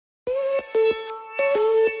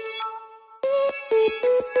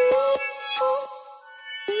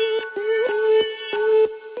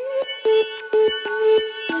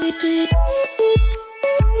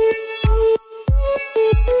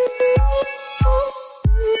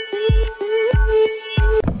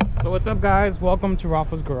What's up guys, welcome to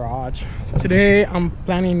Rafa's Garage. Today I'm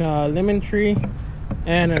planting a lemon tree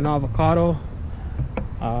and an avocado.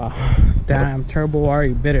 Damn, turbo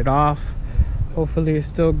already bit it off. Hopefully it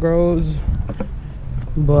still grows,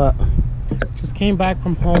 but just came back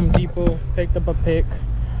from Home Depot, picked up a pick,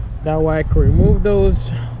 that way I could remove those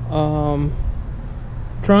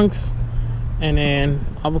trunks, and then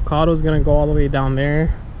avocado is gonna go all the way down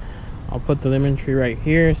there. I'll put the lemon tree right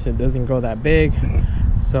here so it doesn't grow that big.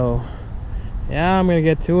 So yeah, I'm gonna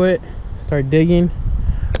get to it, start digging.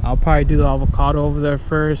 I'll probably do the avocado over there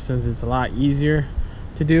first, since it's a lot easier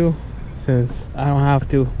to do, since I don't have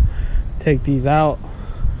to take these out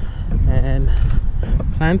and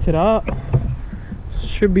plant it up.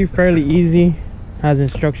 Should be fairly easy. Has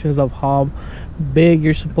instructions of how big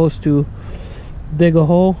you're supposed to dig a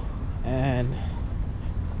hole and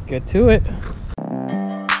get to it.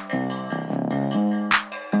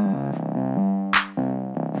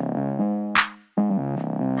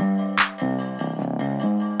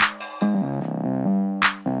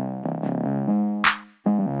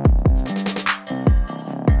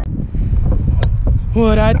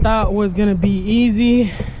 What I thought was gonna be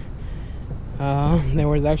easy, there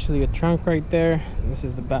was actually a trunk right there. This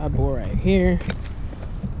is the bad boy right here.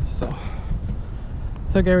 So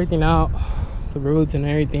took everything out, the roots and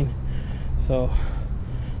everything. So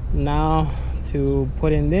now to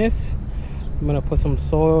put in this, I'm gonna put some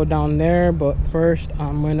soil down there, but first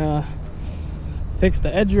I'm gonna fix the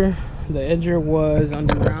edger. The edger was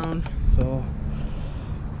underground, so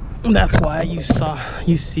that's why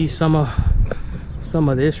you see some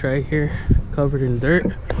of this right here covered in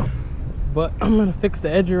dirt. But I'm gonna fix the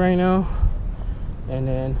edger right now, and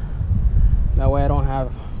then that way I don't have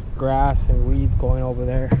grass and weeds going over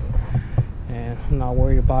there, and I'm not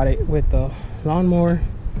worried about it with the lawnmower.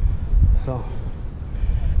 So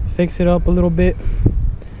fix it up a little bit,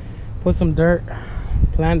 put some dirt,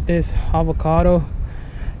 plant this avocado,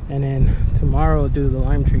 and then tomorrow I'll do the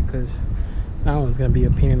lime tree, because that one's gonna be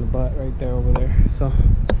a pain in the butt right there over there. So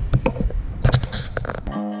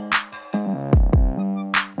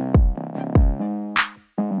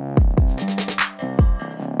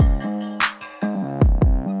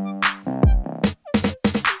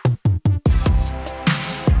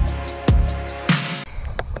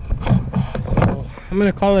I'm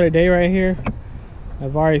gonna call it a day right here.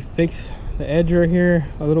 I've already fixed the edger here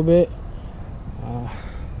a little bit,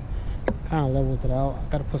 kind of leveled it out.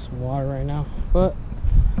 I gotta put some water right now, but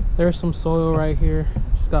there's some soil right here,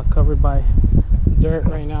 just got covered by dirt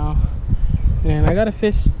right now, and I gotta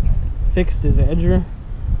fix this edger,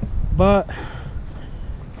 but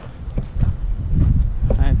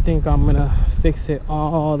I think I'm gonna fix it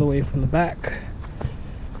all the way from the back,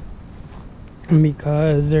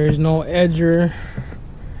 because there's no edger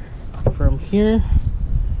from here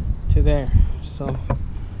to there. So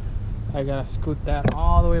I gotta scoot that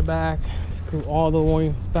all the way back, screw all the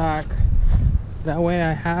way back, that way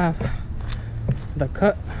I have the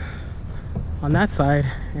cut on that side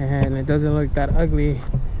and it doesn't look that ugly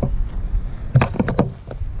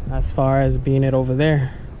as far as being it over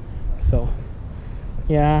there. So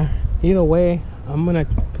yeah, either way I'm gonna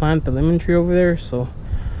plant the lemon tree over there, so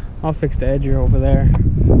I'll fix the edger over there.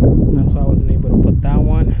 That's why I wasn't able to put that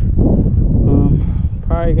one.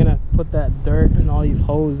 Probably gonna put that dirt and all these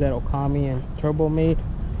holes that Okami and Turbo made.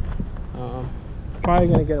 Probably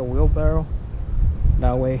gonna get a wheelbarrow.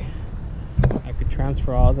 That way I could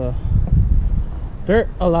transfer all the dirt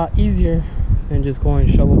a lot easier than just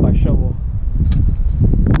going shovel by shovel.